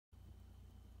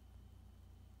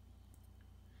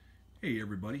Hey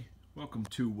everybody, welcome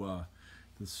to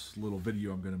this little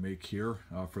video I'm going to make here.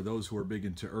 For those who are big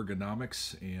into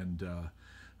ergonomics and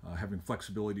having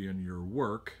flexibility in your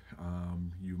work,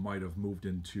 you might have moved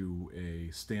into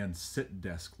a stand-sit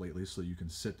desk lately so you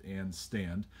can sit and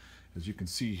stand. As you can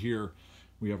see here,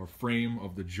 we have a frame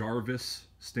of the Jarvis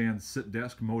stand-sit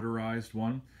desk, motorized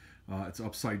one. It's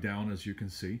upside down, as you can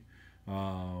see.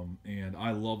 And I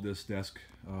love this desk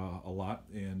a lot,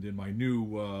 and in my new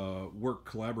work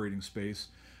collaborating space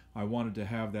I wanted to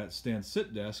have that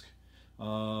stand-sit desk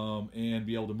and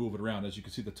be able to move it around. As you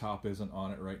can see, the top isn't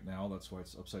on it right now, that's why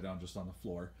it's upside down just on the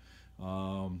floor.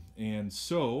 And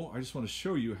so I just want to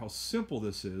show you how simple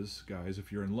this is, guys.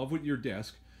 If you're in love with your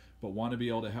desk but want to be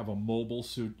able to have a mobile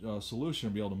solution,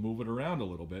 be able to move it around a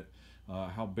little bit,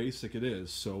 how basic it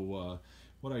is. So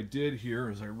what I did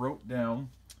here is I wrote down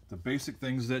the basic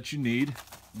things that you need.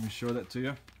 Let me show that to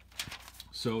you.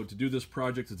 So to do this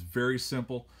project, it's very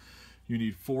simple. You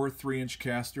need 4 3-inch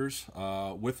casters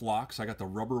with locks. I got the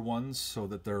rubber ones so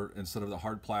that they're, instead of the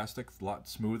hard plastic, a lot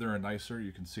smoother and nicer.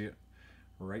 You can see it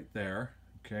right there.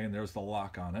 Okay, and there's the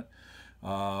lock on it.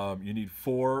 You need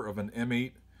 4 of an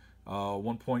M8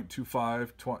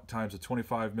 1.25 times a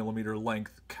 25 millimeter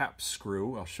length cap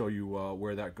screw. I'll show you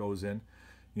where that goes in.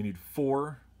 You need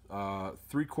 4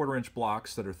 3/4 inch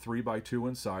blocks that are 3 by 2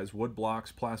 in size. Wood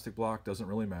blocks, plastic block, doesn't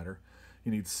really matter.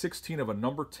 You need 16 of a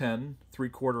number 10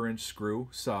 3/4 inch screw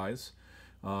size.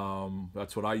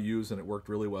 That's what I use and it worked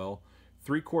really well.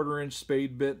 3/4 inch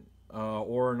spade bit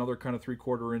or another kind of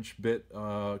 3/4 inch bit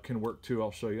can work too,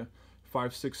 I'll show you.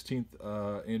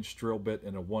 5/16 inch drill bit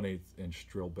and a 1/8 inch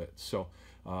drill bit. So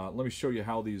let me show you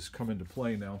how these come into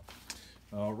play now.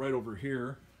 Right over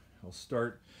here, I'll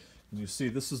start. And you see,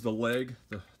 this is the leg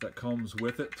that comes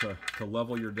with it to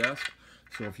level your desk.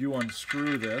 So if you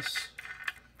unscrew this,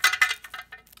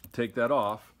 take that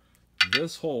off,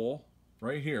 this hole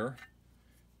right here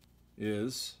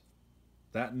is,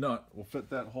 that nut will fit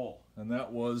that hole. And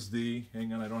that was the,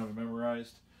 hang on, I don't have it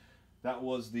memorized, that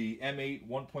was the M8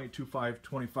 1.25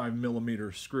 25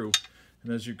 millimeter screw.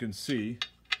 And as you can see,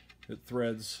 it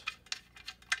threads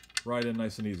right in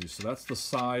nice and easy. So that's the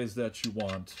size that you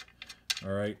want.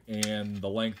 All right, and the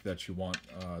length that you want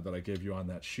that I gave you on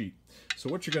that sheet. So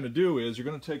what you're going to do is you're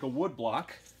going to take a wood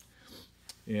block,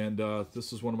 and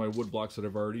this is one of my wood blocks that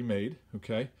I've already made,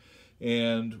 okay?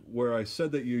 And where I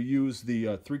said that you use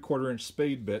the 3/4 inch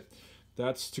spade bit,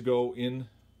 that's to go in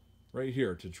right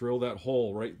here, to drill that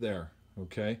hole right there,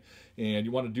 okay? And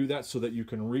you want to do that so that you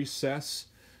can recess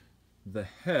the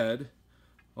head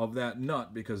of that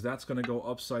nut, because that's going to go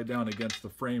upside down against the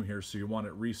frame here, so you want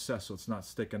it recessed so it's not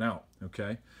sticking out,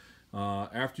 okay?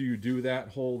 After you do that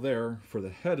hole there for the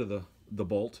head of the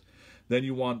bolt, then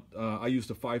you want, I used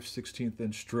a 5/16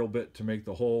 inch drill bit to make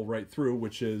the hole right through,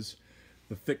 which is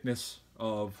the thickness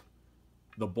of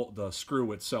the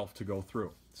screw itself to go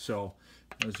through. So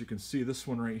as you can see, this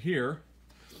one right here,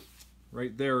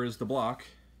 right there is the block.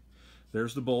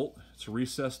 There's the bolt. It's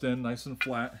recessed in nice and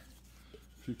flat,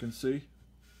 if you can see.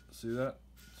 See that?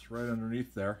 It's right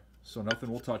underneath there, so nothing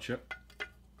will touch it.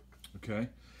 Okay,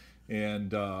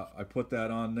 and I put that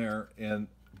on there and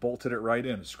bolted it right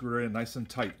in. It screwed it in nice and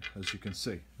tight, as you can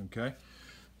see. Okay,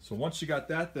 so once you got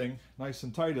that thing nice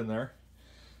and tight in there,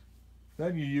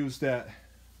 then you use that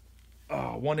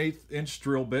 1/8 inch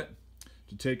drill bit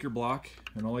to take your block,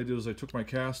 and all I did is I took my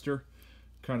caster,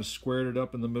 kind of squared it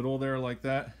up in the middle there like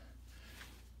that,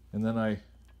 and then I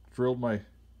drilled my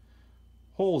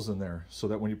holes in there so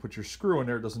that when you put your screw in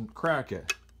there, it doesn't crack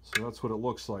it. So that's what it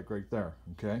looks like right there,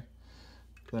 okay?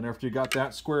 Then after you got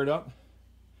that squared up,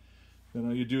 then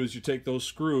all you do is you take those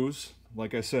screws.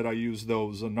 Like I said, I use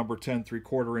those number 10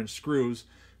 3/4 inch screws.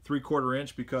 3/4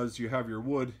 inch because you have your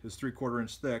wood is 3/4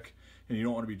 inch thick, and you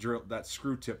don't want to be that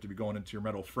screw tip to be going into your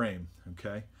metal frame,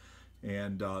 okay?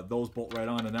 And those bolt right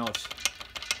on, and now it's,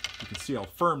 you can see how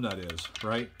firm that is,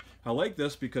 right? I like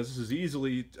this because this is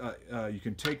easily, you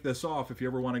can take this off if you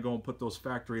ever want to go and put those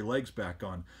factory legs back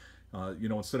on. You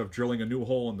know, instead of drilling a new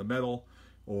hole in the metal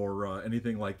or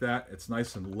anything like that, it's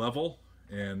nice and level,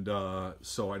 and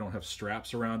so I don't have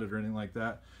straps around it or anything like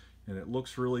that. And it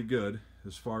looks really good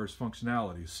as far as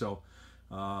functionality. So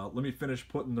let me finish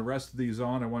putting the rest of these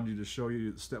on. I wanted to show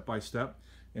you step by step,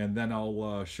 and then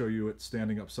I'll show you it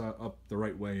standing up the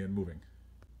right way and moving.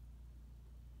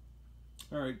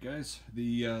 Alright guys,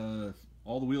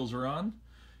 all the wheels are on,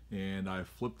 and I've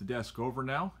flipped the desk over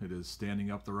now. It is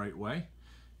standing up the right way,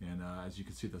 and as you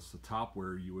can see, that's the top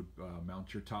where you would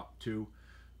mount your top two.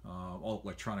 All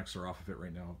electronics are off of it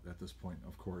right now at this point,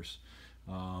 of course,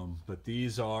 but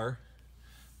these are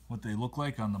what they look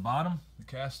like on the bottom, the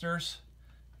casters,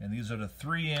 And these are the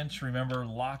 3-inch, remember,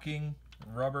 locking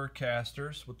rubber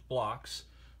casters with blocks.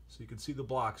 So you can see the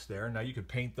blocks there. Now you could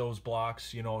paint those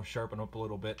blocks, you know, sharpen up a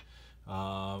little bit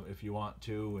if you want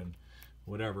to and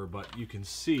whatever. But you can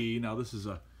see, now this is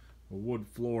a wood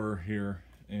floor here,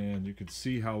 and you can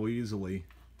see how easily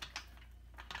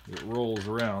it rolls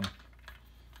around.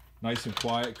 Nice and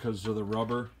quiet because of the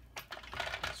rubber.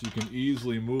 So you can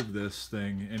easily move this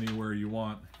thing anywhere you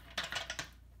want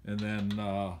and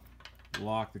then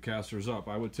lock the casters up.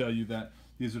 I would tell you that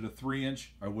these are the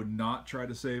 3-inch. I would not try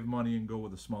to save money and go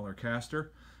with a smaller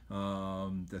caster.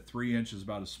 The 3-inch is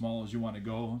about as small as you want to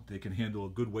go. They can handle a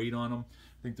good weight on them.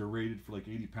 I think they're rated for like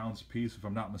 80 pounds a piece, if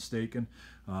I'm not mistaken.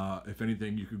 If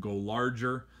anything, you could go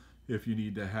larger if you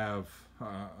need to have,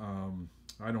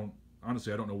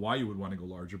 honestly, I don't know why you would want to go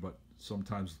larger, but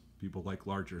sometimes people like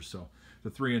larger. So the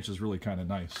 3-inch is really kind of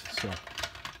nice. So,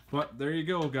 but there you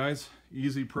go, guys.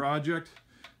 Easy project,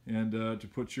 and to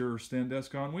put your stand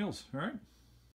desk on wheels. All right.